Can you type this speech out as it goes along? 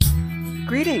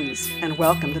Greetings, and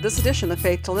welcome to this edition of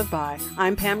Faith to Live By.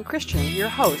 I'm Pam Christian, your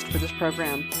host for this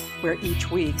program, where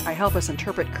each week I help us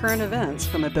interpret current events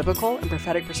from a biblical and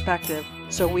prophetic perspective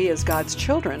so we as God's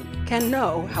children can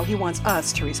know how He wants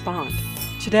us to respond.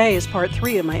 Today is part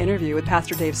 3 of my interview with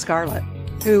Pastor Dave Scarlett,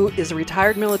 who is a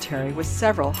retired military with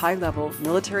several high-level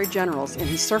military generals in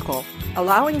his circle,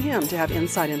 allowing him to have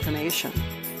inside information.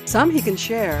 Some he can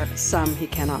share, some he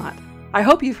cannot. I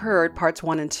hope you've heard parts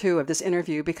 1 and 2 of this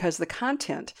interview because the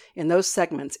content in those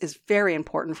segments is very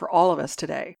important for all of us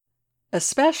today,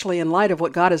 especially in light of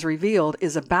what God has revealed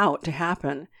is about to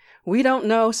happen. We don't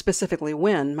know specifically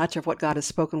when much of what God has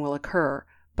spoken will occur,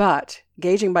 but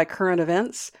gauging by current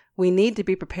events, we need to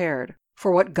be prepared,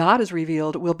 for what God has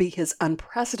revealed will be His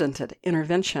unprecedented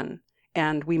intervention,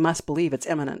 and we must believe it's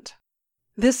imminent.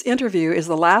 This interview is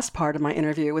the last part of my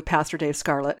interview with Pastor Dave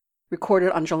Scarlett,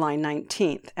 recorded on July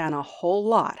 19th, and a whole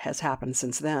lot has happened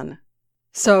since then.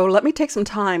 So let me take some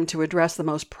time to address the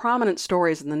most prominent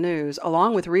stories in the news,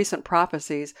 along with recent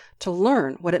prophecies, to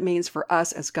learn what it means for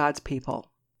us as God's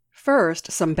people.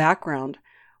 First, some background.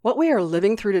 What we are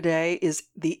living through today is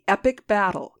the epic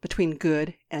battle between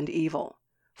good and evil.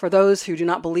 For those who do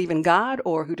not believe in God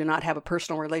or who do not have a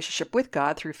personal relationship with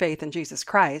God through faith in Jesus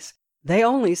Christ, they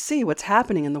only see what's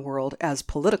happening in the world as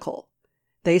political.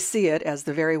 They see it as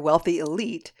the very wealthy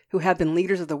elite who have been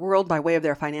leaders of the world by way of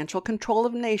their financial control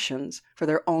of nations for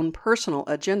their own personal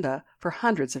agenda for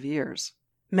hundreds of years.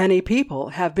 Many people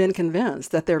have been convinced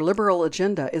that their liberal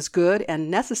agenda is good and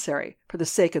necessary for the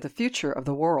sake of the future of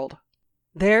the world.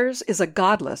 Theirs is a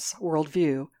godless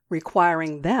worldview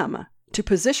requiring them to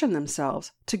position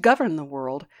themselves to govern the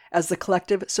world as the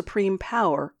collective supreme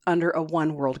power under a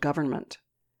one-world government.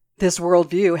 This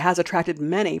worldview has attracted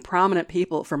many prominent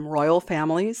people from royal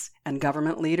families and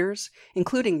government leaders,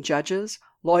 including judges,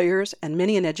 lawyers, and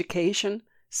many in education,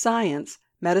 science,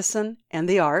 medicine, and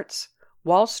the arts,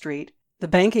 Wall Street, the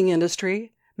banking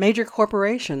industry, major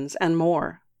corporations, and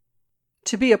more.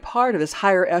 To be a part of this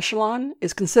higher echelon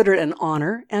is considered an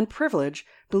honor and privilege,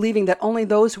 believing that only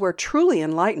those who are truly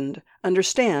enlightened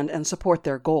understand and support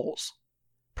their goals.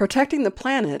 Protecting the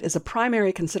planet is a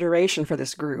primary consideration for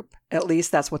this group, at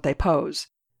least that's what they pose.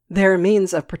 Their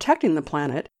means of protecting the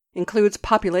planet includes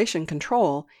population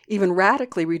control, even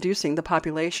radically reducing the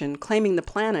population, claiming the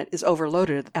planet is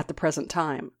overloaded at the present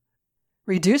time.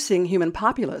 Reducing human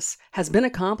populace has been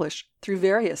accomplished through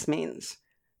various means: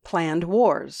 planned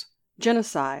wars,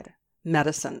 genocide,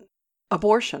 medicine,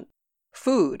 abortion,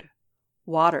 food,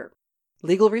 water,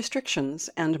 legal restrictions,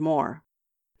 and more.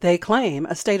 They claim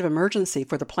a state of emergency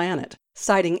for the planet,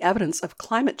 citing evidence of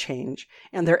climate change,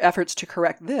 and their efforts to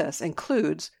correct this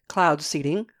includes cloud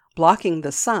seeding, blocking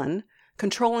the sun,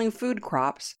 controlling food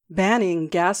crops, banning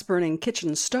gas-burning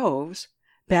kitchen stoves,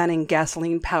 banning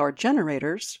gasoline-powered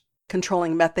generators,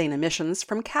 controlling methane emissions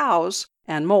from cows,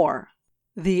 and more.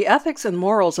 The ethics and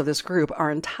morals of this group are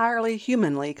entirely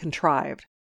humanly contrived.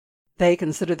 They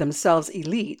consider themselves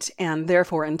elite and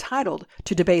therefore entitled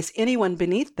to debase anyone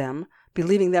beneath them,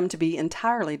 believing them to be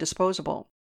entirely disposable.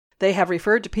 They have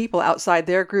referred to people outside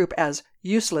their group as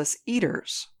useless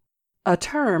eaters, a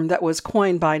term that was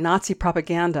coined by Nazi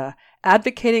propaganda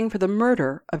advocating for the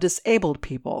murder of disabled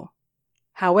people.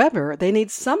 However, they need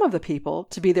some of the people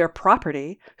to be their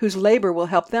property, whose labor will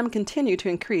help them continue to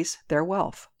increase their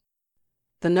wealth.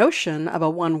 The notion of a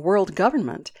one-world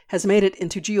government has made it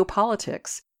into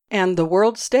geopolitics and the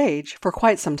world stage for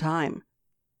quite some time.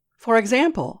 For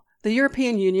example, the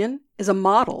European Union is a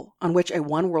model on which a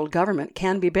one-world government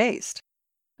can be based.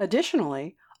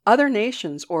 Additionally, other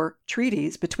nations or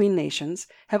treaties between nations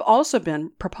have also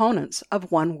been proponents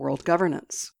of one-world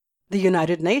governance. The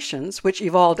United Nations, which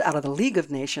evolved out of the League of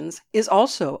Nations, is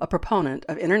also a proponent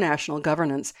of international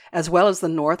governance, as well as the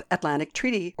North Atlantic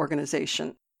Treaty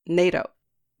Organization, NATO.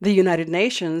 The United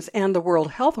Nations and the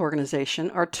World Health Organization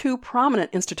are two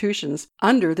prominent institutions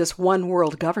under this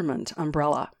one-world government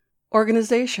umbrella.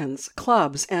 Organizations,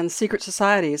 clubs, and secret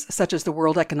societies such as the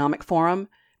World Economic Forum,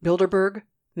 Bilderberg,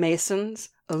 Masons,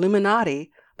 Illuminati,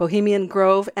 Bohemian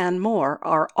Grove, and more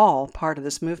are all part of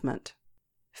this movement.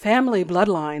 Family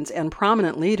bloodlines and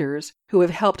prominent leaders who have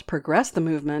helped progress the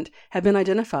movement have been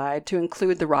identified to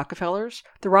include the Rockefellers,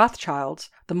 the Rothschilds,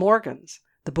 the Morgans,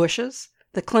 the Bushes,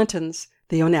 the Clintons,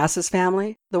 the Onassis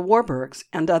family, the Warburgs,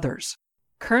 and others.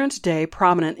 Current-day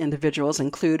prominent individuals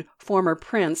include former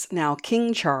Prince, now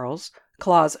King Charles,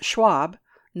 Klaus Schwab,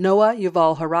 Noah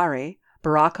Yuval Harari,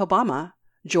 Barack Obama,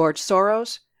 George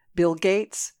Soros, Bill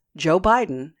Gates, Joe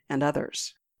Biden, and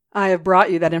others. I have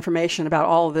brought you that information about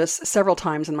all of this several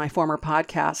times in my former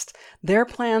podcasts. Their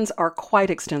plans are quite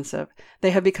extensive.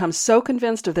 They have become so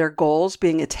convinced of their goals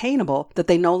being attainable that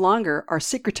they no longer are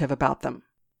secretive about them.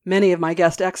 Many of my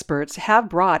guest experts have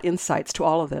brought insights to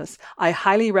all of this. I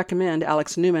highly recommend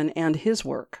Alex Newman and his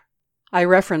work. I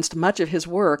referenced much of his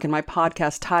work in my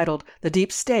podcast titled The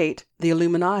Deep State, the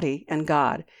Illuminati, and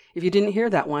God. If you didn't hear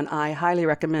that one, I highly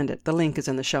recommend it. The link is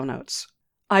in the show notes.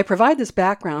 I provide this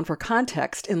background for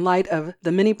context in light of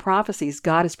the many prophecies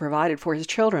God has provided for his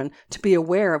children to be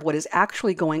aware of what is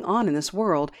actually going on in this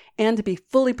world and to be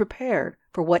fully prepared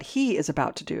for what he is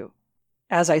about to do.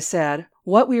 As I said,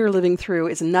 what we are living through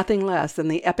is nothing less than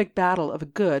the epic battle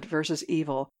of good versus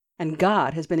evil, and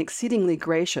God has been exceedingly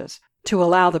gracious to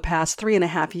allow the past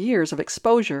 3.5 years of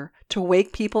exposure to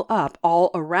wake people up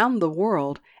all around the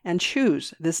world and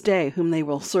choose this day whom they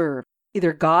will serve,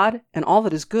 either God and all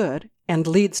that is good and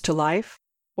leads to life,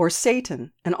 or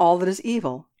Satan and all that is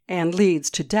evil and leads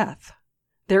to death.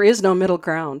 There is no middle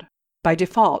ground. By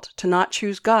default, to not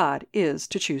choose God is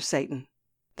to choose Satan.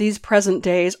 These present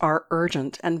days are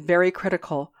urgent and very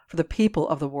critical for the people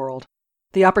of the world.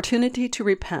 The opportunity to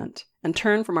repent and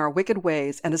turn from our wicked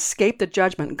ways and escape the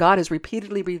judgment God has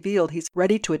repeatedly revealed he's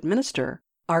ready to administer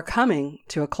are coming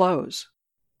to a close.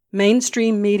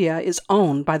 Mainstream media is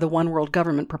owned by the one world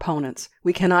government proponents.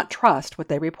 We cannot trust what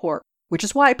they report, which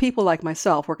is why people like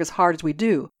myself work as hard as we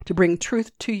do to bring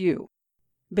truth to you.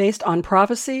 Based on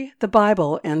prophecy, the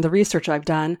Bible, and the research I've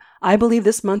done, I believe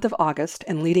this month of August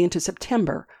and leading into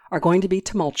September are going to be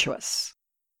tumultuous.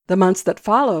 The months that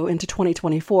follow into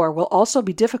 2024 will also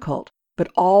be difficult, but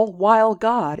all while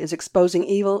God is exposing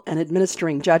evil and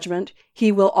administering judgment,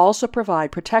 he will also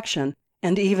provide protection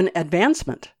and even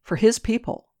advancement for his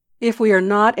people. If we are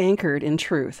not anchored in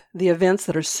truth, the events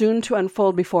that are soon to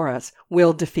unfold before us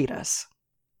will defeat us.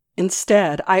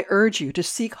 Instead, I urge you to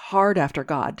seek hard after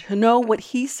God, to know what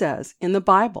he says in the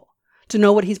Bible, to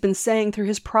know what he's been saying through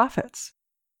his prophets.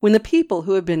 When the people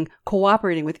who have been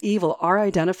cooperating with evil are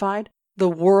identified, the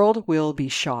world will be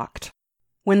shocked.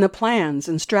 When the plans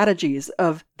and strategies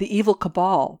of the evil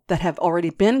cabal that have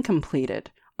already been completed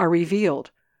are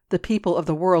revealed, the people of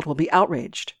the world will be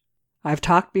outraged. I've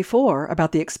talked before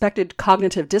about the expected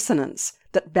cognitive dissonance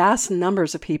that vast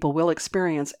numbers of people will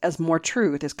experience as more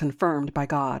truth is confirmed by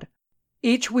God.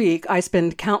 Each week, I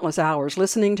spend countless hours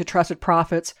listening to trusted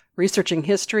prophets, researching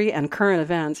history and current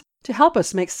events to help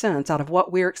us make sense out of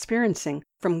what we're experiencing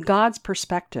from God's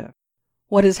perspective.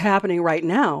 What is happening right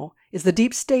now is the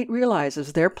deep state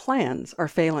realizes their plans are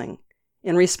failing.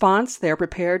 In response, they are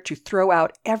prepared to throw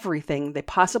out everything they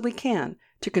possibly can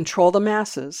to control the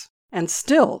masses and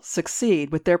still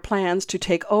succeed with their plans to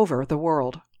take over the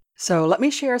world. So let me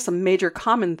share some major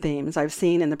common themes I've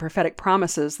seen in the prophetic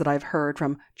promises that I've heard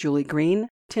from Julie Green,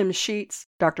 Tim Sheets,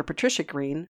 Dr. Patricia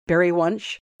Green, Barry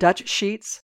Wunsch, Dutch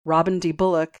Sheets, Robin D.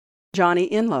 Bullock, Johnny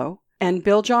Inlow, and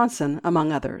Bill Johnson,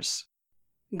 among others.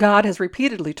 God has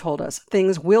repeatedly told us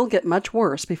things will get much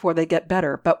worse before they get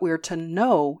better, but we're to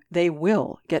know they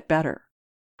will get better.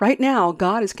 Right now,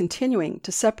 God is continuing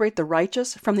to separate the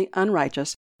righteous from the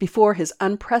unrighteous before his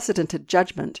unprecedented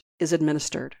judgment is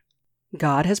administered.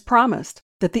 God has promised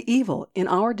that the evil in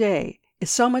our day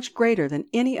is so much greater than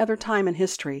any other time in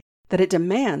history that it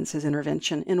demands his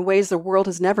intervention in ways the world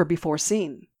has never before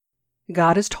seen.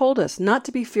 God has told us not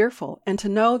to be fearful and to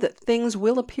know that things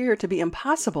will appear to be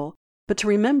impossible, but to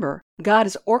remember God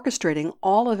is orchestrating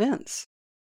all events.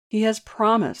 He has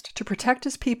promised to protect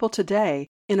his people today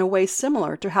in a way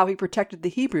similar to how he protected the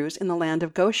Hebrews in the land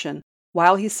of Goshen,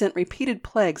 while he sent repeated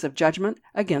plagues of judgment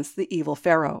against the evil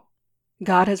Pharaoh.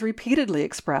 God has repeatedly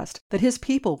expressed that his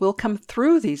people will come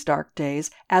through these dark days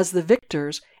as the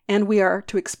victors, and we are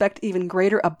to expect even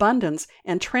greater abundance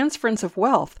and transference of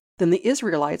wealth than the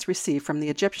Israelites received from the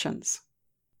Egyptians.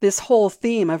 This whole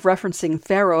theme of referencing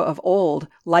Pharaoh of old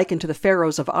likened to the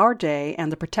pharaohs of our day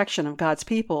and the protection of God's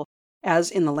people,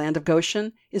 as in the land of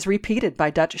Goshen, is repeated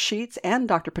by Dutch Sheets and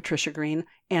Dr. Patricia Green,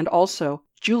 and also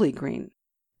Julie Green.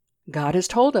 God has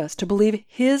told us to believe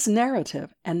his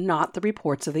narrative and not the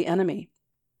reports of the enemy.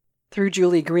 Through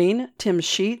Julie Green, Tim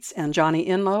Sheets, and Johnny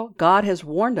Inlow, God has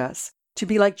warned us to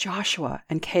be like Joshua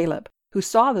and Caleb, who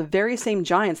saw the very same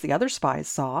giants the other spies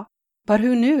saw, but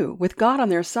who knew, with God on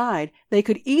their side, they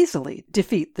could easily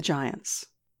defeat the giants.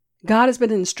 God has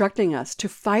been instructing us to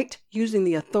fight using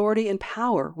the authority and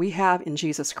power we have in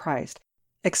Jesus Christ,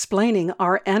 explaining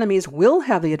our enemies will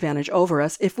have the advantage over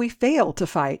us if we fail to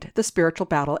fight the spiritual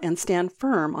battle and stand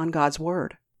firm on God's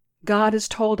word. God has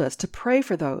told us to pray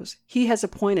for those he has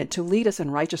appointed to lead us in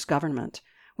righteous government.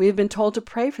 We have been told to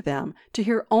pray for them, to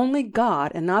hear only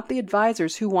God and not the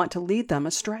advisors who want to lead them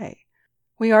astray.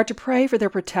 We are to pray for their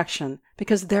protection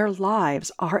because their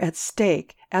lives are at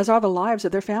stake, as are the lives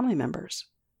of their family members.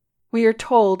 We are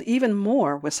told even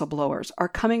more whistleblowers are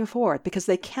coming forth because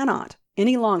they cannot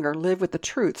any longer live with the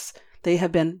truths they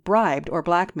have been bribed or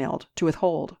blackmailed to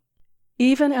withhold.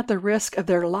 Even at the risk of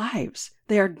their lives,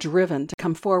 they are driven to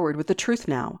come forward with the truth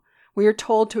now. We are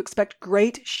told to expect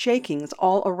great shakings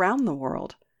all around the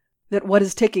world, that what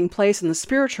is taking place in the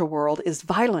spiritual world is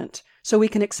violent, so we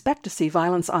can expect to see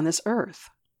violence on this earth.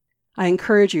 I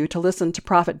encourage you to listen to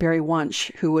Prophet Barry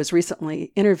Wunsch, who was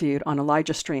recently interviewed on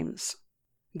Elijah Streams.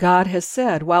 God has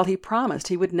said, while he promised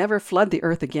he would never flood the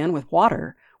earth again with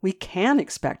water, we can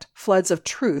expect floods of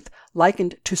truth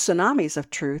likened to tsunamis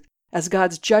of truth as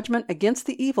God's judgment against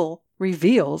the evil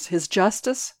reveals his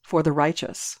justice for the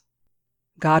righteous.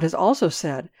 God has also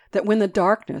said that when the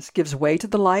darkness gives way to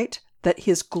the light, that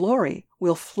his glory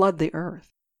will flood the earth.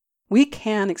 We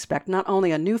can expect not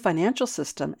only a new financial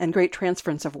system and great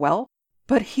transference of wealth,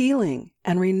 but healing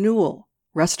and renewal,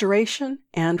 restoration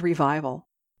and revival.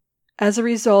 As a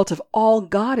result of all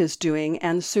God is doing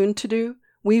and soon to do,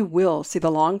 we will see the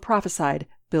long prophesied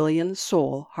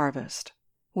billion-soul harvest.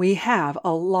 We have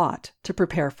a lot to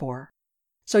prepare for.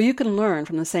 So you can learn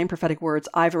from the same prophetic words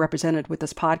I've represented with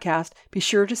this podcast. Be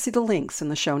sure to see the links in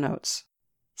the show notes.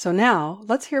 So now,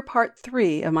 let's hear part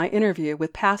 3 of my interview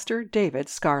with Pastor David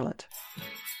Scarlett.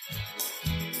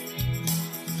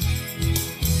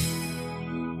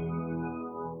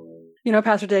 You know,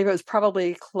 Pastor David, it was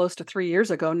probably close to 3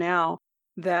 years ago now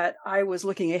that I was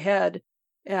looking ahead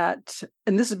at,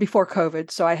 and this is before COVID,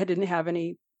 so I didn't have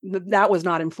any, that was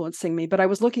not influencing me, but I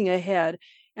was looking ahead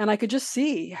and I could just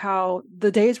see how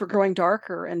the days were growing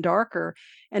darker and darker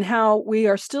and how we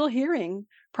are still hearing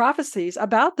prophecies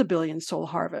about the billion-soul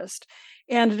harvest.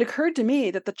 And it occurred to me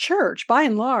that the church, by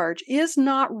and large, is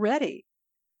not ready.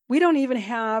 We don't even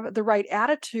have the right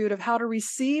attitude of how to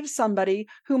receive somebody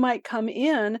who might come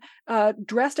in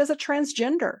dressed as a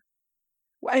transgender.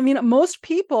 I mean, most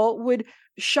people would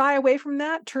shy away from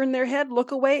that, turn their head,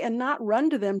 look away, and not run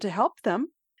to them to help them.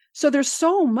 So there's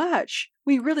so much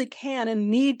we really can and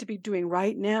need to be doing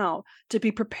right now to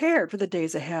be prepared for the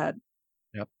days ahead.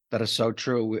 Yep, that is so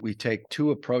true. We take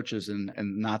two approaches and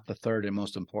not the third and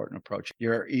most important approach.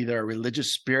 You're either a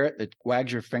religious spirit that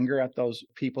wags your finger at those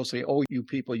people, say, oh, you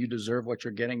people, you deserve what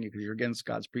you're getting because you're against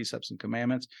God's precepts and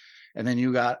commandments. And then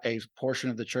you got a portion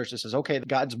of the church that says, okay,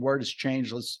 God's word has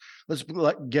changed. Let's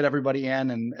get everybody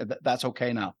in and that's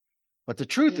okay now. But the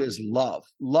truth is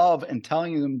love and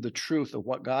telling them the truth of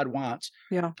what God wants,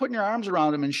 putting your arms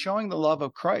around them and showing the love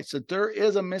of Christ, that there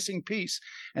is a missing piece.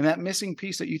 And that missing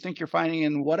piece that you think you're finding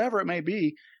in whatever it may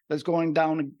be that's going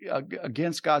down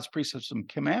against God's precepts and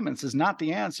commandments is not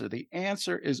the answer. The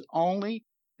answer is only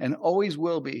and always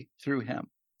will be through him.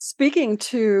 Speaking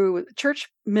to church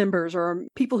members or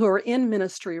people who are in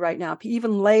ministry right now,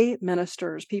 even lay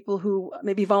ministers, people who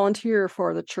maybe volunteer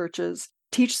for the churches,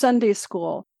 teach Sunday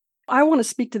school, I want to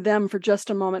speak to them for just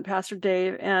a moment, Pastor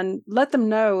Dave, and let them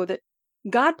know that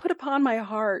God put upon my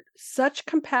heart such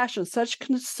compassion, such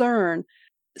concern,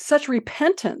 such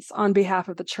repentance on behalf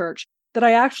of the church that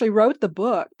I actually wrote the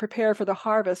book, Prepare for the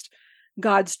Harvest,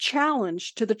 God's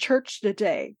Challenge to the Church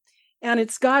Today. And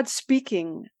it's God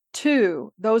speaking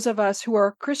to those of us who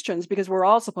are Christians, because we're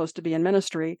all supposed to be in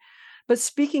ministry, but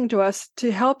speaking to us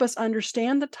to help us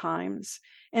understand the times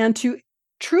and to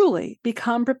truly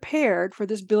become prepared for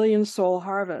this billion-soul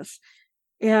harvest.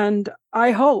 And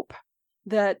I hope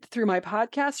that through my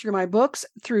podcast, through my books,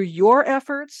 through your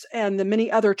efforts and the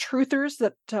many other truthers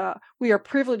that we are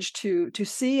privileged to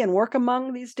see and work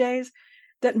among these days,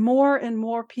 that more and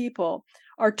more people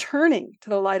are turning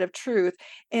to the light of truth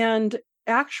and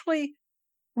actually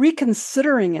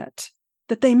reconsidering it,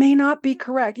 that they may not be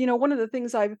correct. You know, one of the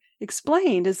things I've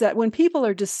explained is that when people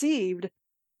are deceived,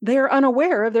 they are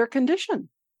unaware of their condition.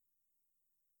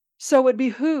 So it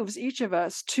behooves each of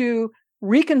us to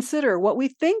reconsider what we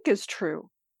think is true,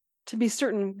 to be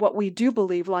certain what we do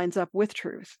believe lines up with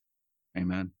truth.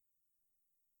 Amen.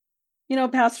 You know,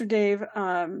 Pastor Dave,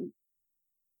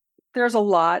 there's a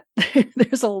lot.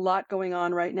 There's a lot going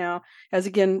on right now. As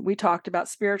again, we talked about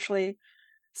spiritually,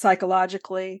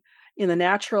 psychologically, in the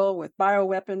natural with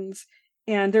bioweapons.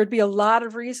 And there'd be a lot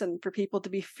of reason for people to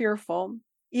be fearful.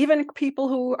 Even people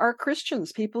who are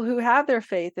Christians, people who have their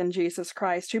faith in Jesus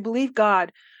Christ, who believe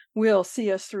God will see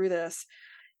us through this.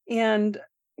 And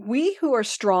we who are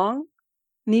strong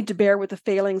need to bear with the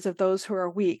failings of those who are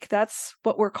weak. That's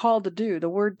what we're called to do. The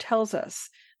word tells us,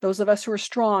 those of us who are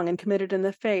strong and committed in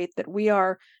the faith, that we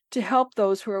are to help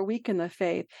those who are weak in the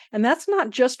faith. And that's not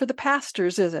just for the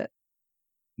pastors, is it?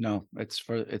 No, it's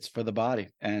for the body.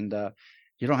 And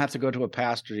You don't have to go to a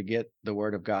pastor to get the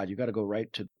word of God. You got to go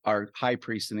right to our high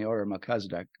priest in the order of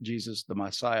Melchizedek, Jesus, the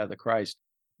Messiah, the Christ,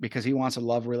 because he wants a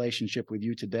love relationship with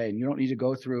you today. And you don't need to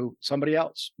go through somebody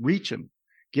else. Reach him.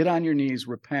 Get on your knees,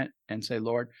 repent, and say,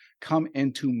 Lord, come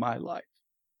into my life.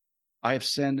 I have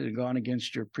sinned and gone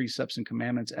against your precepts and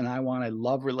commandments, and I want a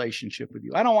love relationship with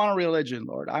you. I don't want a religion,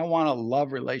 Lord. I want a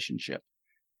love relationship.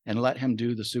 And let him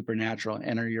do the supernatural,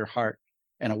 enter your heart,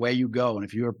 and away you go. And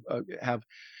if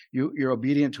you're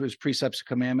obedient to his precepts and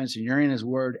commandments, and you're in his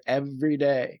word every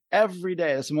day, that's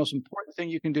the most important thing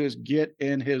you can do, is get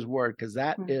in his word, because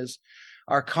that is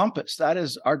our compass. That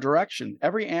is our direction.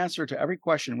 Every answer to every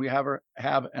question we have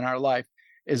in our life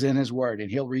is in his word, and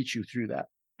he'll reach you through that.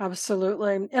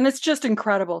 Absolutely. And it's just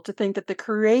incredible to think that the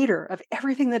creator of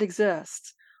everything that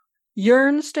exists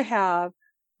yearns to have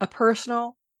a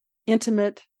personal,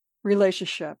 intimate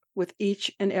relationship with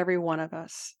each and every one of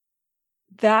us.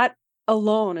 That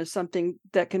alone is something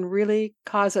that can really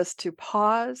cause us to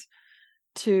pause,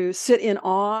 to sit in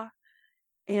awe,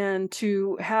 and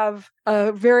to have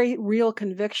a very real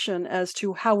conviction as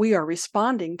to how we are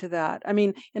responding to that. I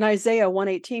mean, in Isaiah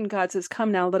 1:18, God says,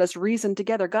 "Come now, let us reason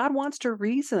together." God wants to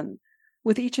reason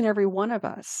with each and every one of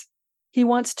us. He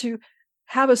wants to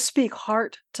have us speak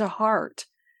heart to heart,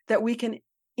 that we can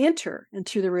enter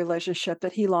into the relationship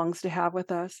that he longs to have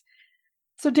with us.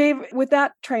 So, Dave, with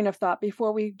that train of thought,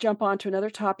 before we jump on to another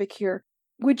topic here,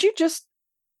 would you just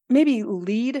maybe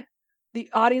lead the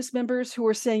audience members who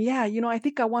are saying, yeah, I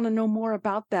think I want to know more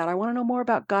about that. I want to know more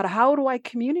about God. How do I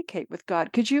communicate with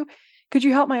God? Could you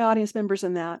help my audience members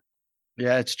in that?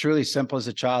 Yeah, it's truly simple as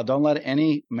a child. Don't let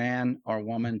any man or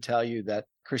woman tell you that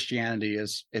Christianity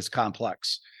is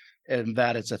complex and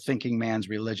that it's a thinking man's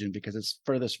religion, because it's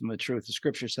furthest from the truth. The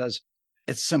scripture says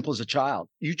it's simple as a child.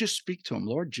 You just speak to him,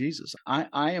 Lord Jesus, I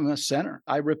am a sinner.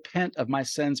 I repent of my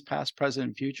sins, past, present,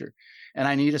 and future. And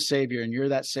I need a savior, and you're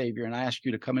that savior. And I ask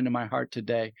you to come into my heart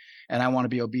today. And I want to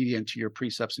be obedient to your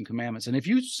precepts and commandments. And if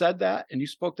you said that and you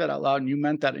spoke that out loud and you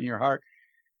meant that in your heart,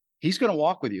 he's going to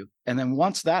walk with you. And then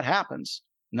once that happens,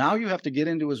 now you have to get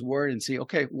into his word and see,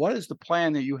 okay, what is the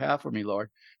plan that you have for me, Lord?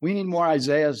 We need more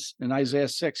Isaiahs in Isaiah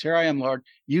 6. Here I am, Lord.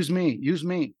 Use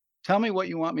me. Tell me what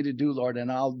you want me to do, Lord, and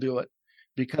I'll do it.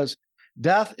 Because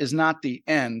death is not the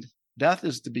end. Death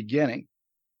is the beginning.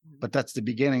 But that's the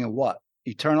beginning of what?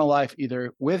 Eternal life,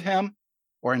 either with him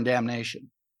or in damnation.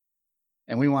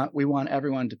 And we want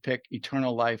everyone to pick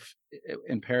eternal life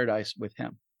in paradise with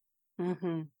him.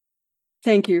 Mm-hmm.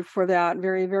 Thank you for that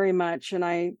very, very much. And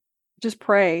I just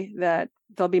pray that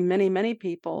there'll be many, many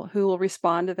people who will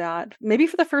respond to that, maybe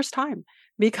for the first time,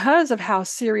 because of how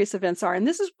serious events are. And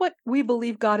this is what we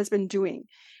believe God has been doing.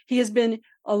 He has been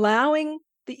allowing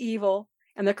the evil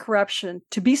and the corruption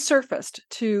to be surfaced,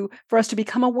 for us to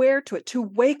become aware to it, to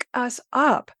wake us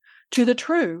up to the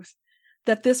truth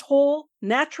that this whole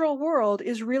natural world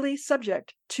is really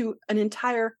subject to an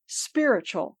entire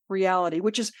spiritual reality,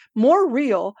 which is more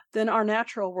real than our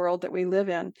natural world that we live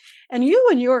in. And you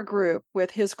and your group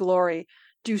with His Glory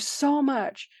do so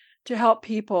much to help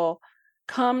people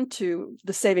come to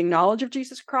the saving knowledge of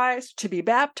Jesus Christ, to be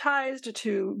baptized,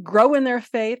 to grow in their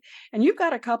faith. And you've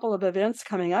got a couple of events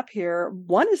coming up here.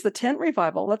 One is the tent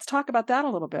revival. Let's talk about that a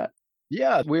little bit.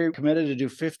 Yeah, we're committed to do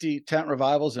 50 tent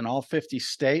revivals in all 50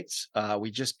 states.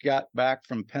 We just got back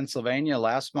from Pennsylvania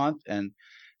last month, and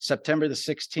September the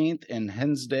 16th in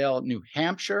Hinsdale, New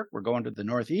Hampshire. We're going to the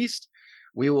Northeast.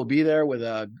 We will be there with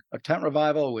a tent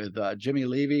revival with Jimmy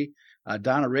Levy.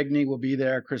 Donna Rigney will be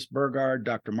there, Chris Burgard,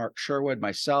 Dr. Mark Sherwood,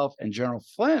 myself, and General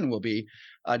Flynn will be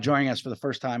joining us for the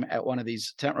first time at one of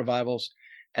these tent revivals.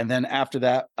 And then after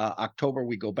that, October,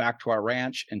 we go back to our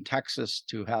ranch in Texas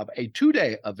to have a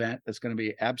 2-day event that's going to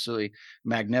be absolutely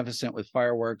magnificent with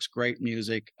fireworks, great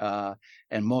music,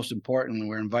 and most important,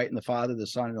 we're inviting the Father, the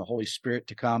Son, and the Holy Spirit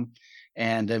to come.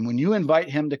 And then when you invite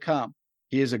him to come,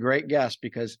 he is a great guest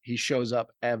because he shows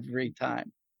up every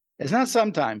time. It's not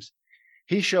sometimes.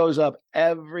 He shows up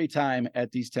every time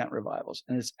at these tent revivals,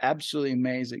 and it's absolutely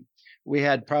amazing. We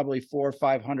had probably 400 or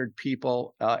 500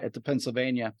 people at the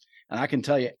Pennsylvania. And I can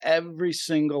tell you, every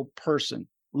single person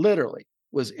literally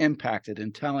was impacted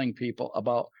in telling people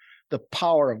about the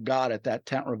power of God at that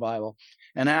tent revival.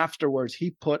 And afterwards,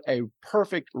 he put a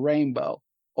perfect rainbow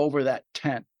over that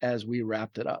tent as we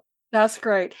wrapped it up. That's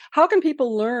great. How can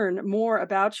people learn more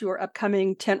about your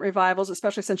upcoming tent revivals,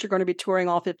 especially since you're going to be touring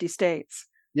all 50 states?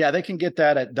 Yeah, they can get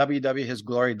that at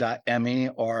www.hisglory.me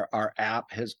or our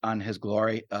app on His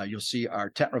Glory. You'll see our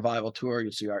tent revival tour.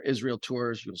 You'll see our Israel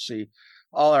tours. You'll see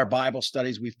all our Bible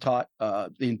studies. We've taught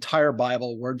the entire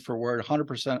Bible word for word,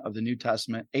 100% of the New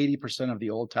Testament, 80% of the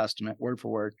Old Testament, word for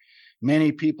word.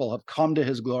 Many people have come to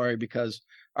his glory because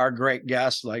our great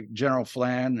guests like General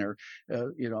Flynn or,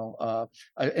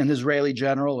 an Israeli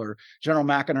general or General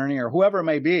McInerney or whoever it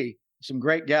may be, some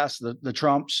great guests, the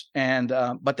Trumps,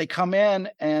 but they come in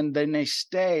and then they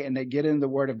stay and they get into the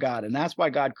Word of God. And that's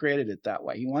why God created it that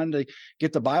way. He wanted to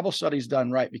get the Bible studies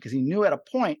done right because he knew at a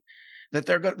point that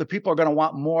the people are going to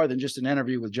want more than just an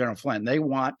interview with General Flynn. They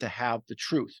want to have the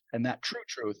truth, and that true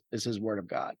truth is his Word of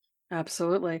God.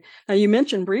 Absolutely. Now, you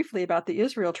mentioned briefly about the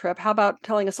Israel trip. How about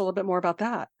telling us a little bit more about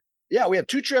that? Yeah, we have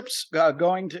 2 trips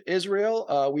going to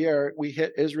Israel. We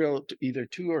hit Israel either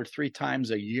 2 or 3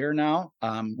 times a year now.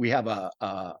 We have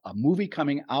a movie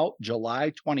coming out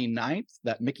July 29th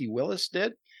that Mickey Willis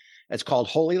did. It's called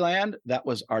Holy Land. That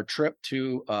was our trip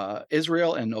to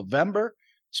Israel in November.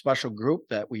 Special group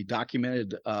that we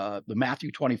documented the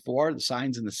Matthew 24, the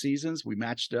signs and the seasons. We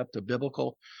matched it up to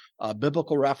biblical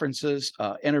references,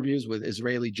 interviews with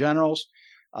Israeli generals.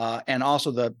 And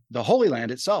also the Holy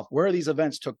Land itself, where these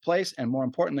events took place, and more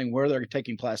importantly, where they're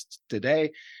taking place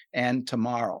today and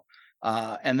tomorrow.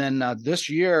 And then this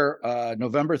year,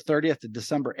 November 30th to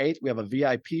December 8th, we have a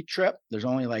VIP trip. There's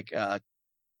only like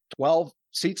 12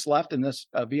 seats left in this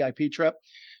VIP trip.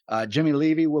 Jimmy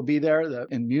Levy will be there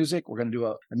in music. We're going to do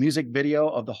a music video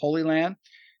of the Holy Land.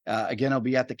 Again, it'll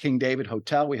be at the King David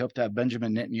Hotel. We hope to have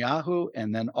Benjamin Netanyahu,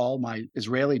 and then all my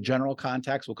Israeli general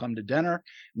contacts will come to dinner,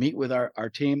 meet with our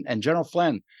team. And General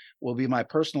Flynn will be my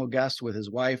personal guest with his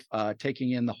wife,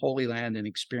 taking in the Holy Land and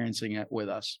experiencing it with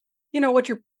us. You know, what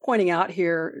you're pointing out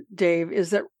here, Dave, is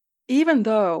that even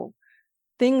though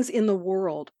things in the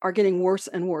world are getting worse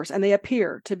and worse, and they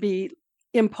appear to be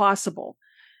impossible,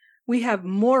 we have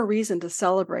more reason to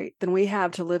celebrate than we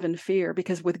have to live in fear,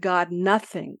 because with God,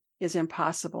 nothing is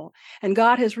impossible. And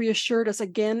God has reassured us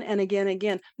again and again and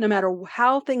again, no matter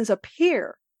how things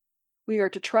appear, we are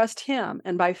to trust him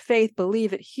and by faith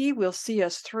believe that he will see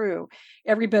us through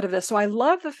every bit of this. So I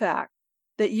love the fact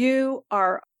that you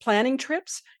are planning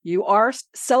trips, you are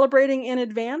celebrating in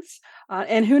advance,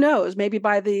 and who knows, maybe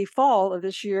by the fall of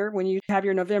this year, when you have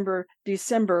your November,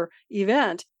 December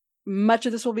event, much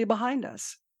of this will be behind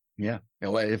us. Yeah.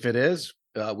 If it is,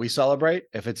 we celebrate.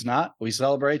 If it's not, we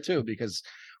celebrate too, because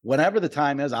whenever the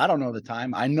time is, I don't know the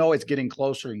time. I know it's getting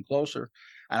closer and closer.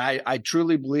 And I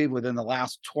truly believe within the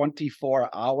last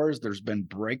 24 hours, there's been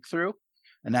breakthrough.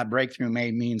 And that breakthrough may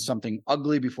mean something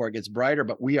ugly before it gets brighter,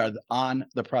 but we are on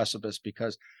the precipice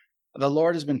because the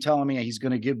Lord has been telling me he's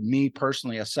going to give me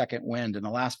personally a second wind. In the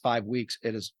last 5 weeks,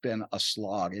 it has been a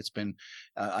slog. It's been,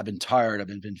 I've been tired. I've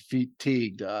been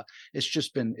fatigued.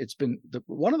 It's been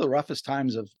one of the roughest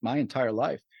times of my entire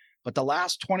life. But the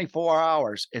last 24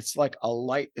 hours, it's like a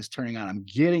light is turning on. I'm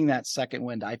getting that second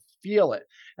wind. I feel it.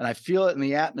 And I feel it in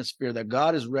the atmosphere that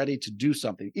God is ready to do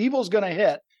something. Evil's going to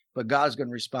hit, but God's going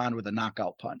to respond with a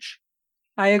knockout punch.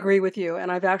 I agree with you.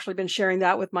 And I've actually been sharing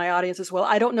that with my audience as well.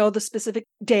 I don't know the specific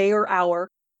day or hour,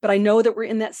 but I know that we're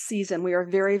in that season. We are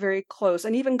very, very close.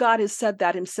 And even God has said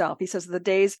that himself. He says the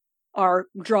days are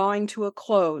drawing to a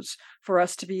close for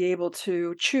us to be able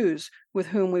to choose with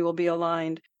whom we will be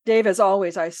aligned. Dave, as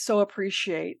always, I so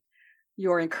appreciate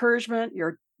your encouragement,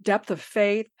 your depth of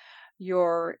faith,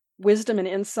 your wisdom and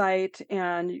insight,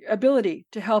 and ability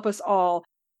to help us all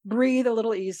breathe a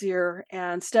little easier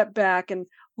and step back and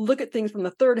look at things from the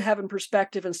third heaven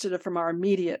perspective instead of from our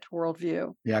immediate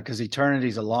worldview. Yeah, because eternity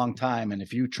is a long time. And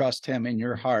if you trust him in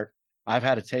your heart, I've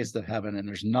had a taste of heaven, and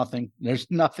there's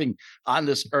nothing on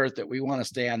this earth that we want to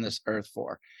stay on this earth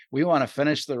for. We want to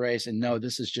finish the race and know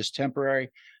this is just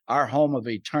temporary. Our home of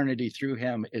eternity through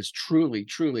him is truly,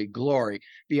 truly glory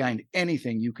behind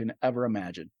anything you can ever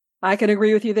imagine. I can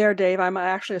agree with you there, Dave. I'm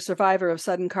actually a survivor of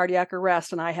sudden cardiac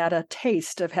arrest, and I had a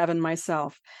taste of heaven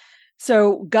myself.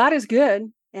 So God is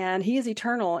good, and he is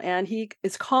eternal, and he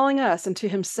is calling us into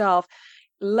himself.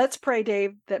 Let's pray,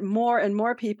 Dave, that more and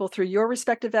more people through your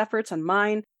respective efforts and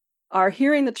mine are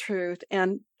hearing the truth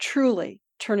and truly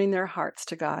turning their hearts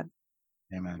to God.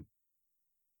 Amen.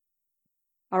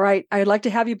 All right. I'd like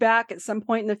to have you back at some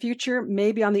point in the future,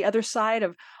 maybe on the other side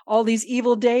of all these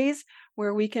evil days,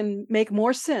 where we can make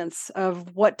more sense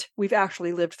of what we've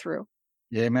actually lived through.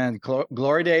 Yeah, man.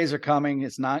 Glory days are coming.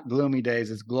 It's not gloomy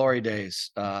days. It's glory days.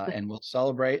 And we'll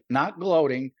celebrate, not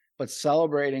gloating, but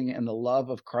celebrating in the love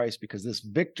of Christ, because this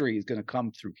victory is going to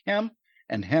come through him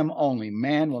and him only.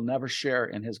 Man will never share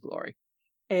in his glory.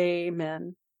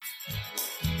 Amen.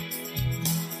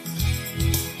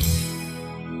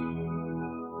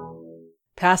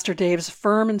 Pastor Dave's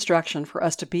firm instruction for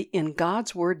us to be in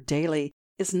God's Word daily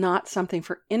is not something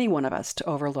for any one of us to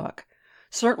overlook.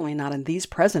 certainly not in these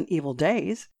present evil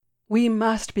days. We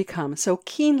must become so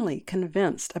keenly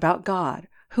convinced about God,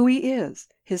 who He is,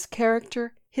 His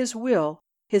character, His will,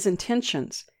 His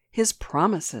intentions, His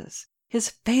promises, His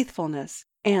faithfulness,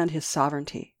 and His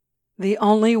sovereignty. The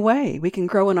only way we can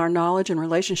grow in our knowledge and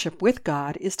relationship with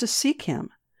God is to seek Him.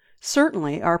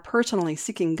 Certainly, our personally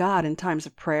seeking God in times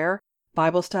of prayer,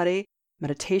 Bible study,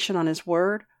 meditation on His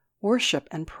Word, worship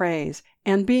and praise,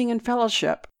 and being in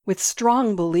fellowship with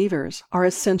strong believers are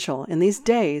essential in these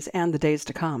days and the days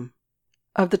to come.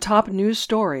 Of the top news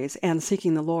stories and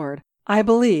seeking the Lord, I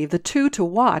believe the two to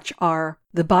watch are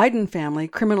the Biden family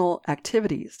criminal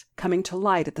activities coming to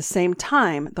light at the same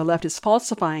time the left is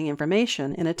falsifying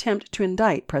information in an attempt to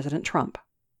indict President Trump.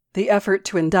 The effort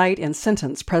to indict and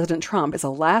sentence President Trump is a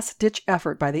last-ditch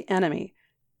effort by the enemy.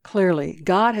 Clearly,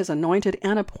 God has anointed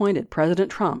and appointed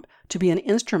President Trump to be an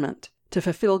instrument to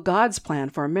fulfill God's plan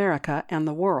for America and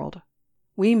the world.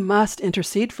 We must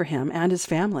intercede for him and his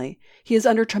family. He is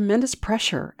under tremendous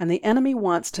pressure, and the enemy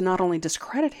wants to not only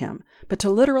discredit him, but to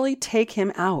literally take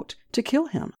him out, to kill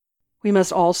him. We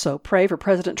must also pray for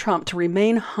President Trump to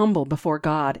remain humble before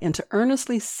God and to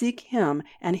earnestly seek Him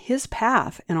and His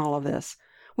path in all of this.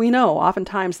 We know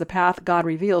oftentimes the path God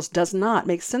reveals does not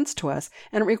make sense to us,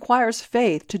 and it requires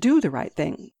faith to do the right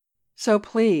thing. So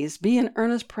please be in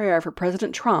earnest prayer for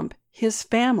President Trump, his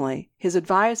family, his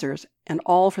advisors, and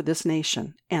all for this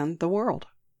nation and the world.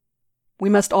 We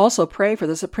must also pray for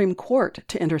the Supreme Court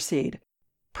to intercede.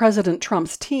 President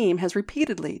Trump's team has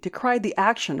repeatedly decried the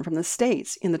action from the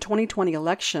states in the 2020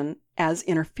 election as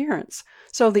interference.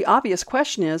 So the obvious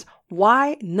question is,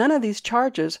 why none of these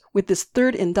charges with this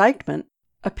third indictment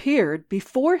appeared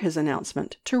before his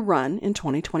announcement to run in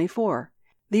 2024?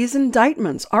 These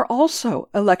indictments are also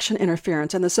election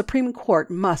interference, and the Supreme Court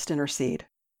must intercede.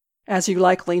 As you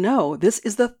likely know, this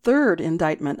is the third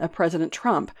indictment of President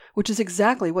Trump, which is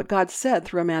exactly what God said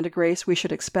through Amanda Grace we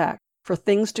should expect, for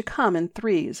things to come in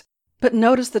threes. But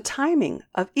notice the timing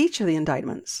of each of the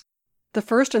indictments. The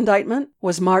first indictment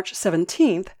was March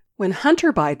 17th, when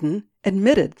Hunter Biden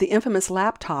admitted the infamous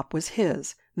laptop was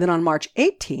his. Then on March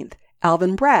 18th,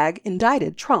 Alvin Bragg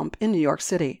indicted Trump in New York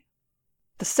City.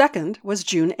 The second was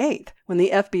June 8th, when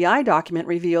the FBI document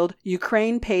revealed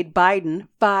Ukraine paid Biden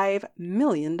 $5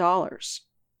 million.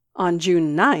 On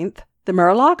June 9th, the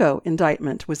Mar-a-Lago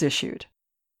indictment was issued.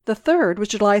 The third was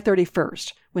July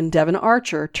 31st, when Devon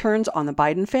Archer turns on the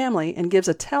Biden family and gives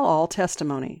a tell-all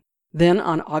testimony. Then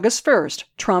on August 1st,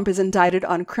 Trump is indicted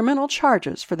on criminal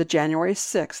charges for the January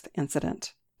 6th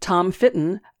incident. Tom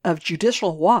Fitton of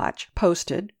Judicial Watch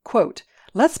posted, quote,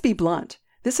 "Let's be blunt.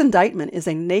 This indictment is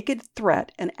a naked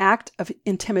threat, an act of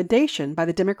intimidation by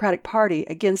the Democratic Party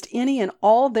against any and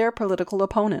all their political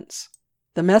opponents.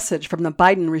 The message from the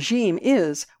Biden regime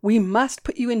is, we must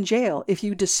put you in jail if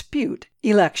you dispute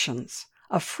elections.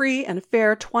 A free and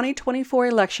fair 2024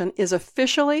 election is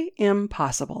officially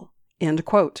impossible." End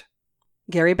quote.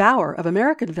 Gary Bauer of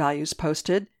American Values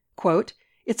posted, quote,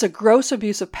 "It's a gross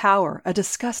abuse of power, a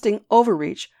disgusting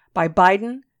overreach by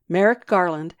Biden, Merrick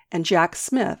Garland, and Jack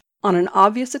Smith on an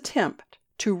obvious attempt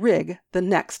to rig the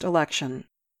next election."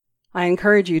 I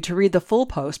encourage you to read the full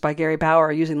post by Gary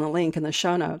Bauer using the link in the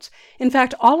show notes. In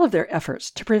fact, all of their efforts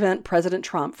to prevent President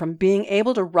Trump from being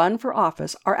able to run for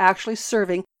office are actually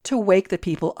serving to wake the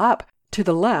people up to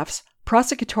the left's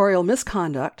prosecutorial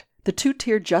misconduct, the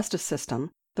two-tiered justice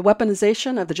system, the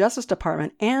weaponization of the Justice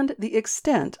Department, and the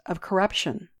extent of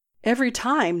corruption. Every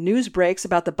time news breaks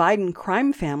about the Biden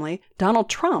crime family, Donald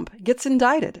Trump gets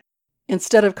indicted.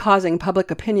 Instead of causing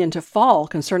public opinion to fall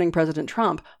concerning President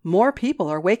Trump, more people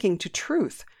are waking to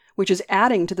truth, which is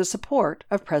adding to the support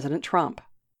of President Trump.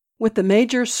 With the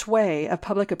major sway of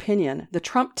public opinion, the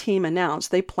Trump team announced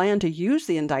they plan to use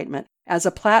the indictment as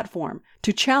a platform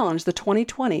to challenge the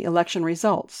 2020 election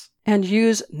results and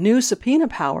use new subpoena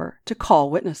power to call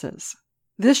witnesses.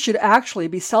 This should actually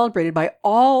be celebrated by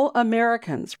all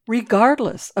Americans,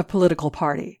 regardless of political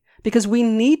party, because we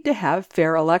need to have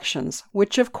fair elections,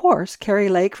 which, of course, Kari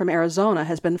Lake from Arizona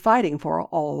has been fighting for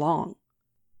all along.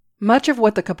 Much of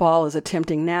what the cabal is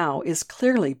attempting now is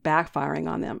clearly backfiring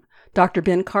on them. Dr.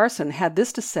 Ben Carson had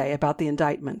this to say about the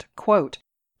indictment, quote,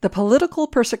 "The political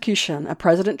persecution of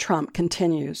President Trump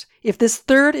continues. If this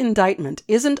third indictment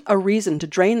isn't a reason to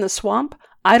drain the swamp,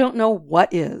 I don't know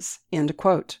what is." End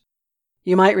quote.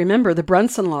 You might remember the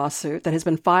Brunson lawsuit that has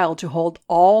been filed to hold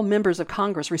all members of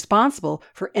Congress responsible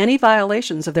for any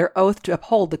violations of their oath to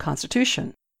uphold the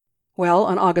Constitution. Well,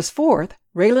 on August 4th,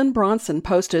 Raylan Bronson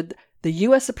posted the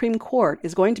U.S. Supreme Court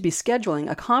is going to be scheduling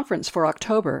a conference for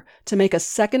October to make a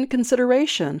second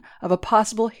consideration of a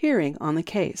possible hearing on the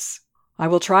case. I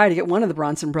will try to get one of the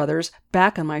Bronson brothers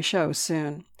back on my show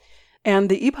soon. And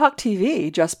the Epoch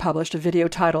TV just published a video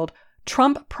titled,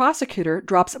 "Trump Prosecutor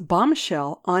Drops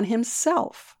Bombshell on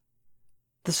Himself."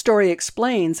 The story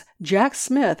explains Jack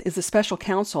Smith is a special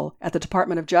counsel at the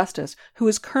Department of Justice who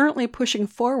is currently pushing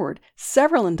forward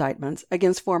several indictments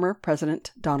against former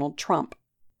President Donald Trump.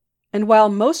 And while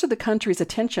most of the country's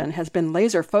attention has been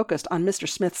laser focused on Mr.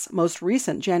 Smith's most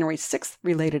recent January 6th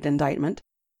related indictment,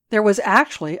 there was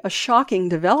actually a shocking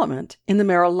development in the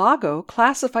Mar-a-Lago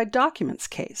classified documents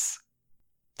case.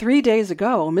 3 days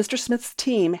ago, Mr. Smith's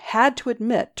team had to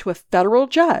admit to a federal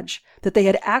judge that they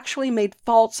had actually made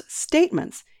false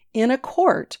statements in a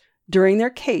court during their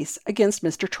case against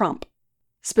Mr. Trump.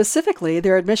 Specifically,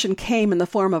 their admission came in the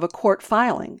form of a court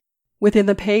filing. Within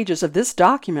the pages of this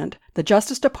document, the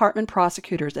Justice Department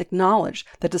prosecutors acknowledged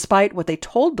that despite what they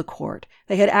told the court,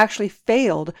 they had actually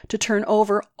failed to turn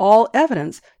over all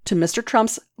evidence to Mr.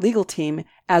 Trump's legal team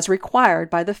as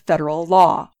required by the federal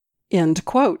law. End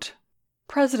quote.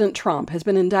 President Trump has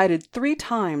been indicted 3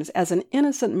 times as an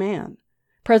innocent man.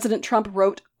 President Trump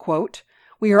wrote, quote,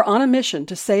 "We are on a mission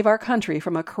to save our country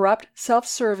from a corrupt,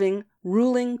 self-serving,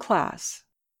 ruling class.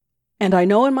 And I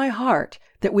know in my heart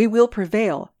that we will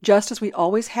prevail just as we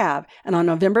always have, and on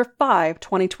November 5,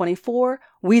 2024,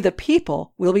 we the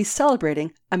people will be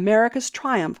celebrating America's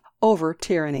triumph over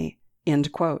tyranny."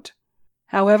 End quote.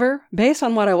 However, based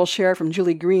on what I will share from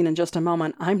Julie Green in just a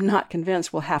moment, I'm not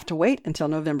convinced we'll have to wait until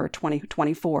November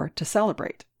 2024 to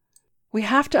celebrate. We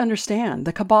have to understand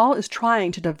the cabal is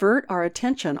trying to divert our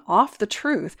attention off the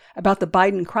truth about the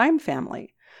Biden crime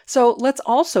family. So let's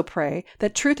also pray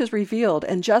that truth is revealed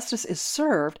and justice is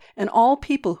served and all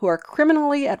people who are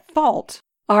criminally at fault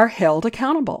are held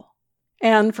accountable.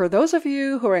 And for those of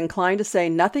you who are inclined to say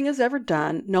nothing is ever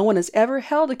done, no one is ever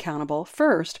held accountable,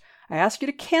 first, I ask you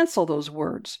to cancel those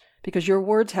words because your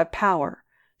words have power.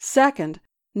 Second,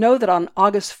 know that on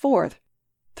August 4th,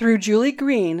 through Julie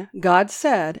Green, God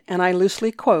said, and I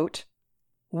loosely quote,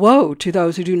 "Woe to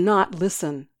those who do not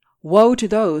listen. Woe to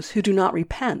those who do not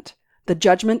repent. The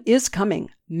judgment is coming.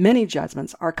 Many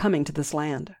judgments are coming to this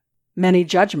land. Many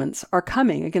judgments are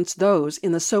coming against those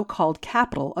in the so-called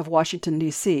capital of Washington,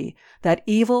 D.C., that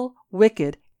evil,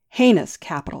 wicked, heinous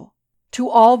capital. To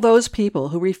all those people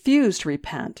who refuse to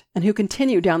repent and who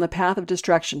continue down the path of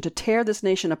destruction to tear this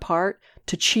nation apart,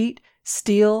 to cheat,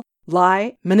 steal,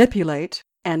 lie, manipulate,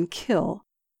 and kill.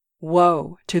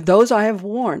 Woe to those I have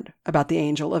warned about the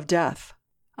angel of death.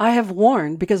 I have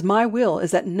warned because my will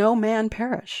is that no man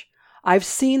perish. I've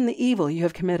seen the evil you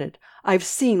have committed. I've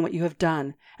seen what you have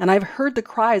done, and I've heard the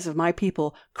cries of my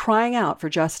people crying out for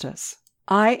justice.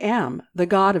 I am the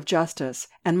God of justice,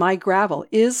 and my gravel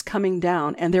is coming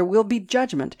down, and there will be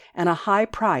judgment and a high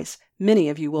price many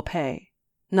of you will pay.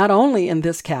 Not only in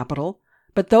this capital,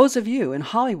 but those of you in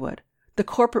Hollywood, the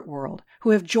corporate world,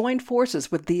 who have joined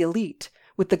forces with the elite,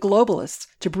 with the globalists,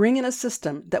 to bring in a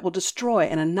system that will destroy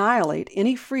and annihilate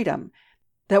any freedom,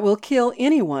 that will kill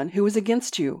anyone who is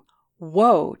against you.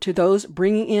 Woe to those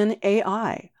bringing in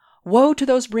AI. Woe to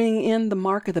those bringing in the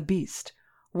mark of the beast.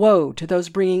 Woe to those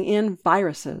bringing in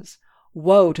viruses.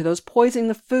 Woe to those poisoning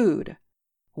the food.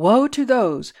 Woe to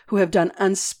those who have done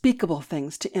unspeakable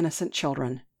things to innocent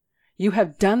children. You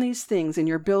have done these things in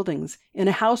your buildings, in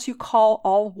a house you call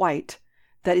all white,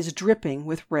 that is dripping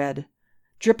with red,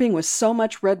 dripping with so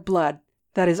much red blood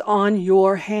that is on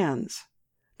your hands.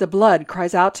 The blood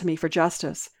cries out to me for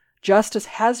justice. Justice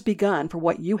has begun for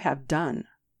what you have done.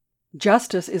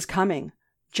 Justice is coming.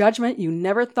 Judgment you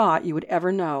never thought you would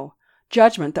ever know.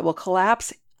 Judgment that will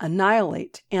collapse,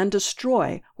 annihilate, and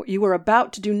destroy what you are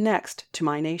about to do next to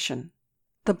my nation.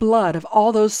 The blood of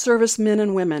all those servicemen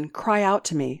and women cry out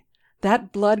to me.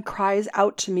 That blood cries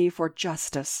out to me for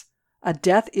justice. A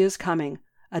death is coming.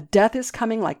 A death is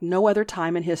coming like no other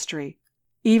time in history.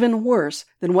 Even worse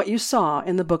than what you saw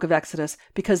in the book of Exodus,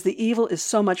 because the evil is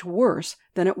so much worse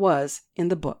than it was in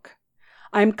the book.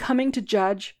 I am coming to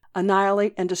judge,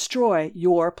 annihilate, and destroy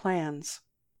your plans.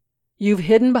 You've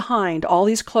hidden behind all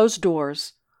these closed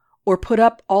doors, or put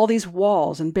up all these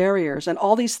walls and barriers and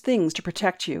all these things to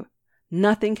protect you.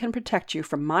 Nothing can protect you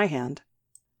from my hand.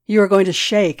 You are going to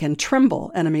shake and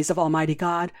tremble, enemies of Almighty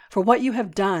God, for what you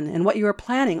have done and what you are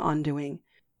planning on doing.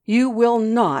 You will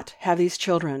not have these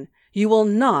children. You will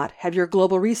not have your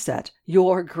global reset,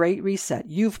 your great reset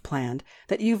you've planned,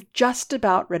 that you've just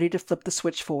about ready to flip the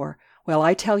switch for. Well,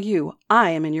 I tell you, I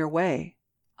am in your way.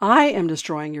 I am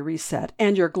destroying your reset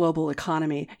and your global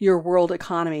economy, your world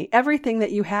economy, everything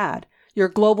that you had, your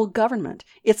global government.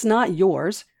 It's not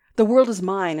yours. The world is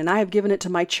mine, and I have given it to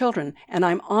my children, and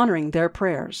I'm honoring their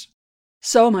prayers.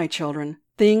 So, my children,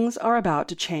 things are about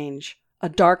to change. A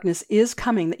darkness is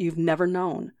coming that you've never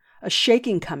known, a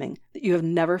shaking coming that you have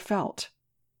never felt.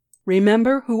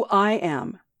 Remember who I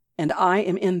am, and I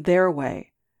am in their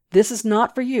way. This is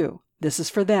not for you, this is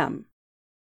for them.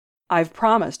 I've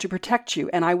promised to protect you,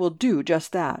 and I will do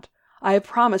just that. I have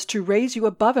promised to raise you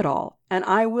above it all, and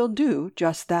I will do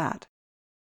just that.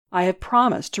 I have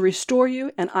promised to restore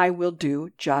you, and I will do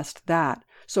just that.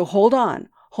 So hold on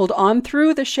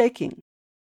through the shaking.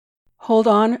 Hold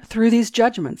on through these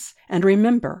judgments, and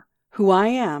remember who I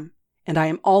am, and I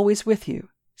am always with you,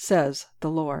 says the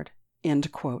Lord.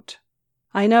 End quote.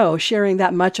 I know sharing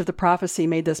that much of the prophecy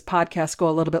made this podcast go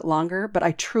a little bit longer, but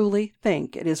I truly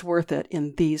think it is worth it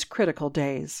in these critical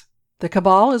days. The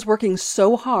cabal is working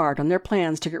so hard on their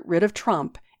plans to get rid of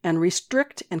Trump and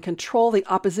restrict and control the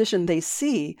opposition they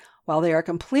see, while they are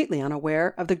completely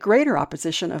unaware of the greater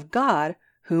opposition of God,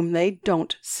 whom they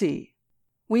don't see.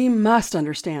 We must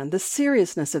understand the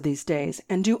seriousness of these days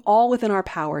and do all within our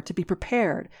power to be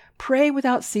prepared, pray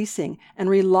without ceasing, and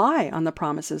rely on the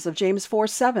promises of James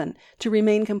 4:7 to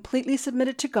remain completely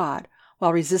submitted to God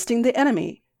while resisting the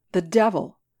enemy, the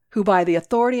devil, who by the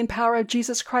authority and power of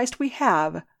Jesus Christ we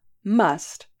have,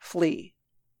 must flee.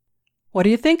 What do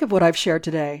you think of what I've shared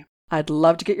today? I'd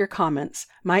love to get your comments.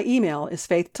 My email is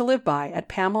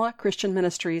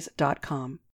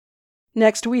faithtoliveby@PamelaChristianMinistries.com.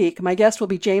 Next week, my guest will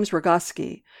be James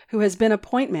Rogoski, who has been a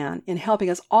point man in helping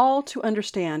us all to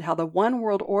understand how the One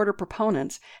World Order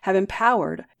proponents have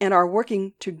empowered and are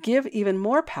working to give even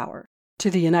more power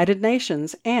to the United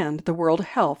Nations and the World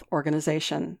Health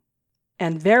Organization.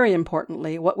 And very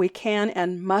importantly, what we can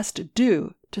and must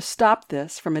do to stop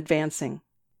this from advancing.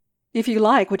 If you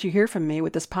like what you hear from me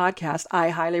with this podcast, I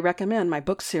highly recommend my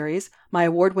book series, my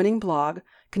award-winning blog,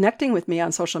 connecting with me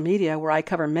on social media where I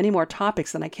cover many more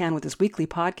topics than I can with this weekly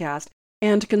podcast,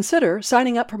 and consider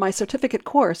signing up for my certificate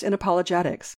course in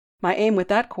apologetics. My aim with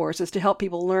that course is to help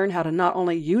people learn how to not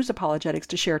only use apologetics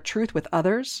to share truth with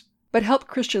others, but help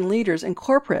Christian leaders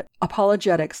incorporate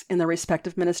apologetics in their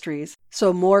respective ministries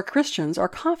so more Christians are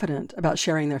confident about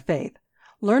sharing their faith.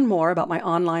 Learn more about my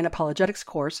online apologetics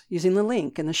course using the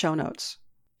link in the show notes.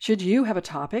 Should you have a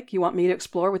topic you want me to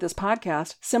explore with this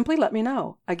podcast, simply let me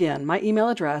know. Again, my email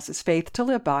address is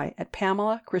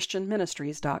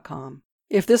faithtoliveby@PamelaChristianMinistries.com.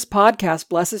 If this podcast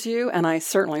blesses you, and I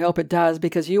certainly hope it does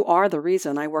because you are the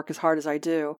reason I work as hard as I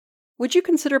do, would you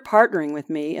consider partnering with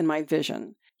me in my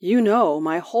vision? You know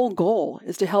my whole goal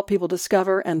is to help people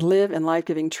discover and live in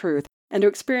life-giving truth and to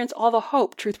experience all the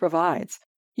hope truth provides.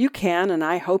 You can, and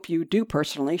I hope you do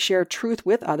personally, share truth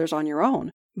with others on your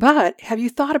own. But have you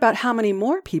thought about how many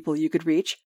more people you could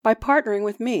reach by partnering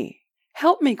with me?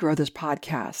 Help me grow this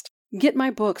podcast, get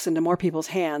my books into more people's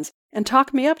hands, and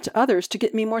talk me up to others to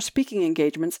get me more speaking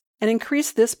engagements and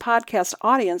increase this podcast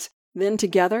audience. Then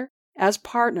together, as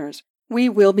partners, we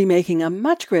will be making a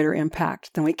much greater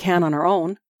impact than we can on our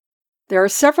own. There are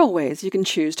several ways you can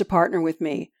choose to partner with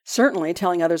me. Certainly,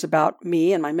 telling others about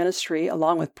me and my ministry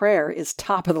along with prayer is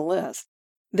top of the list.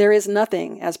 There is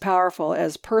nothing as powerful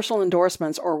as personal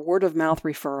endorsements or word-of-mouth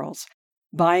referrals.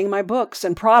 Buying my books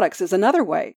and products is another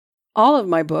way. All of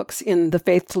my books in the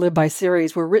Faith to Live By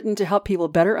series were written to help people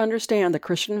better understand the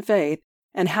Christian faith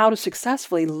and how to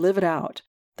successfully live it out.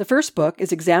 The first book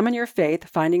is Examine Your Faith,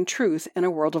 Finding Truth in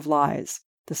a World of Lies.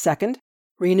 The second,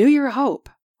 Renew Your Hope,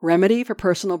 Remedy for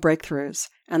Personal Breakthroughs.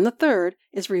 And the third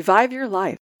is Revive Your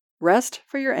Life, Rest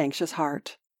for Your Anxious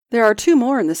Heart. There are two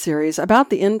more in the series about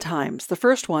the end times. The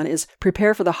first one is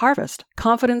Prepare for the Harvest,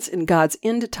 Confidence in God's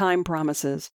End-Time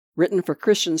Promises, written for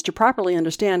Christians to properly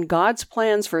understand God's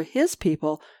plans for His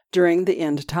people during the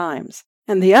end times.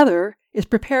 And the other is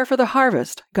Prepare for the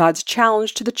Harvest, God's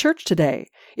Challenge to the Church Today.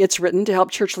 It's written to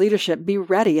help church leadership be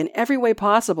ready in every way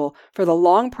possible for the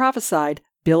long-prophesied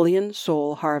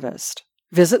billion-soul harvest.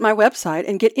 Visit my website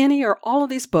and get any or all of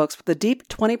these books with a deep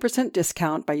 20%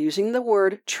 discount by using the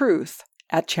word TRUTH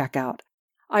at checkout.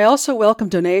 I also welcome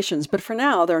donations, but for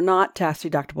now they're not tax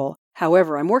deductible.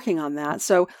 However, I'm working on that,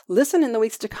 so listen in the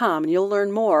weeks to come and you'll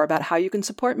learn more about how you can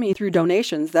support me through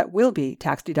donations that will be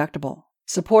tax deductible.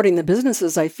 Supporting the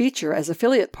businesses I feature as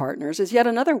affiliate partners is yet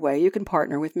another way you can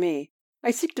partner with me.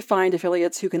 I seek to find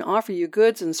affiliates who can offer you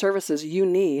goods and services you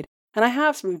need, and I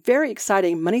have some very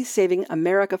exciting money-saving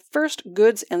America First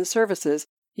goods and services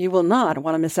you will not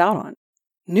want to miss out on.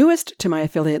 Newest to my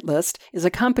affiliate list is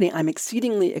a company I'm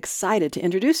exceedingly excited to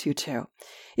introduce you to.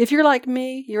 If you're like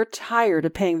me, you're tired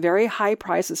of paying very high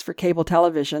prices for cable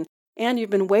television, and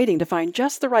you've been waiting to find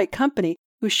just the right company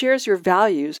who shares your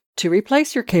values to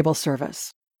replace your cable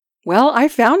service. Well, I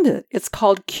found it. It's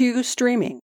called Q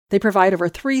Streaming. They provide over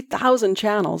 3,000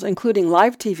 channels, including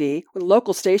live TV with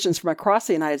local stations from across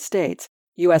the United States,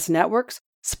 U.S. networks,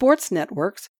 sports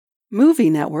networks, movie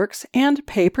networks, and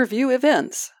pay-per-view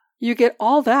events. You get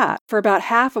all that for about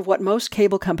half of what most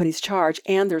cable companies charge,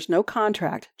 and there's no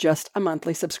contract, just a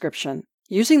monthly subscription.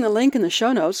 Using the link in the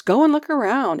show notes, go and look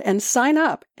around and sign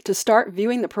up to start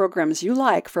viewing the programs you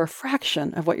like for a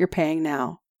fraction of what you're paying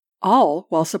now. All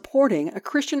while supporting a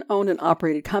Christian-owned and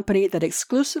operated company that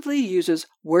exclusively uses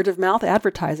word-of-mouth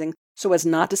advertising so as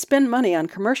not to spend money on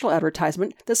commercial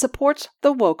advertisement that supports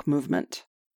the woke movement.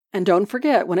 And don't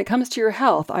forget, when it comes to your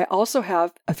health, I also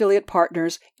have affiliate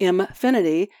partners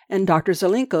Mfinity and Dr.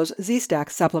 Zelenko's Z-Stack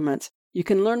supplements. You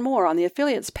can learn more on the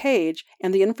affiliates page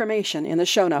and the information in the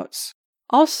show notes.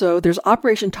 Also, there's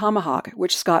Operation Tomahawk,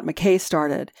 which Scott McKay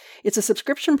started. It's a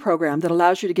subscription program that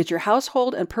allows you to get your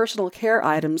household and personal care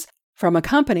items from a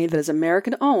company that is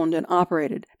American-owned and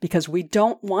operated, because we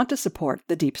don't want to support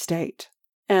the deep state.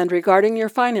 And regarding your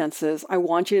finances, I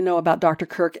want you to know about Dr.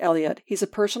 Kirk Elliott. He's a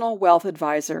personal wealth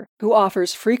advisor who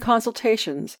offers free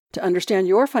consultations to understand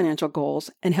your financial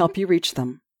goals and help you reach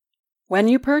them. When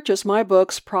you purchase my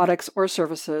books, products, or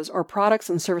services, or products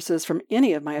and services from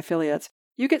any of my affiliates,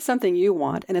 you get something you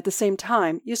want, and at the same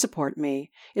time, you support me.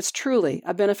 It's truly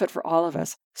a benefit for all of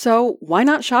us. So why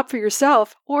not shop for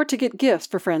yourself or to get gifts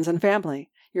for friends and family?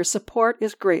 Your support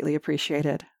is greatly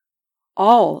appreciated.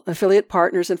 All affiliate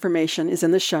partners' information is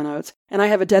in the show notes, and I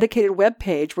have a dedicated web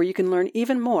page where you can learn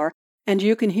even more, and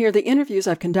you can hear the interviews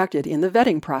I've conducted in the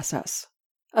vetting process.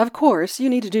 Of course, you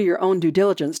need to do your own due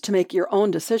diligence to make your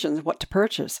own decisions what to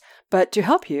purchase, but to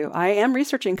help you, I am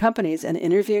researching companies and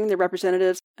interviewing their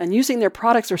representatives and using their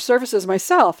products or services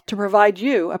myself to provide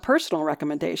you a personal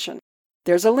recommendation.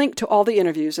 There's a link to all the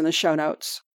interviews in the show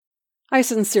notes. I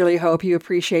sincerely hope you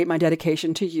appreciate my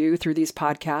dedication to you through these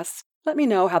podcasts. Let me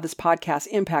know how this podcast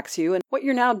impacts you and what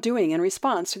you're now doing in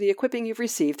response to the equipping you've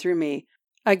received through me.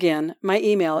 Again, my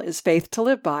email is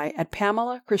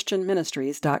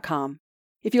faithtoliveby@PamelaChristianMinistries.com.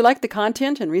 If you like the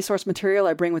content and resource material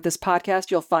I bring with this podcast,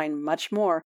 you'll find much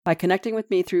more by connecting with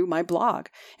me through my blog.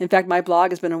 In fact, my blog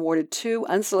has been awarded 2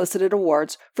 unsolicited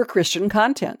awards for Christian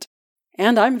content.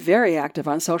 And I'm very active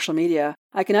on social media.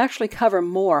 I can actually cover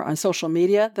more on social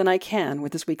media than I can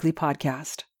with this weekly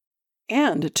podcast.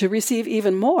 And to receive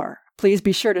even more, please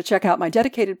be sure to check out my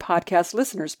dedicated podcast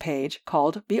listeners page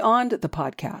called Beyond the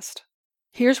Podcast.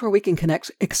 Here's where we can connect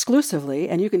exclusively,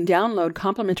 and you can download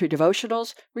complimentary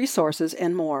devotionals, resources,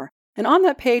 and more. And on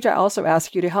that page, I also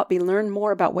ask you to help me learn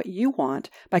more about what you want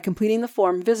by completing the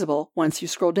form visible once you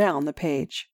scroll down the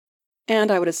page. And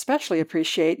I would especially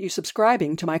appreciate you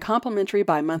subscribing to my complimentary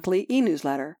bi-monthly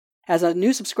e-newsletter. As a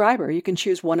new subscriber, you can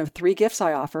choose one of 3 gifts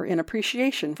I offer in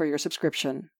appreciation for your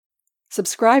subscription.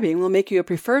 Subscribing will make you a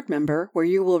preferred member where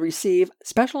you will receive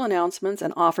special announcements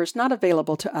and offers not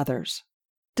available to others.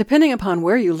 Depending upon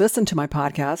where you listen to my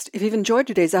podcast, if you've enjoyed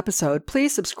today's episode,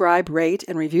 please subscribe, rate,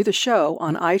 and review the show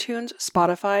on iTunes,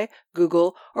 Spotify,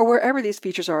 Google, or wherever these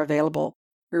features are available.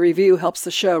 A review helps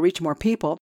the show reach more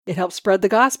people, it helps spread the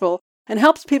gospel, and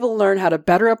helps people learn how to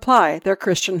better apply their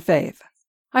Christian faith.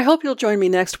 I hope you'll join me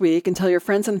next week and tell your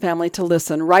friends and family to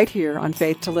listen right here on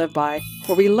Faith to Live By,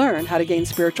 where we learn how to gain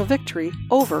spiritual victory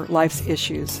over life's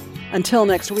issues. Until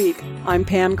next week, I'm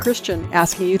Pam Christian,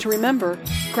 asking you to remember,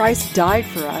 Christ died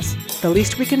for us. The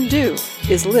least we can do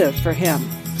is live for Him.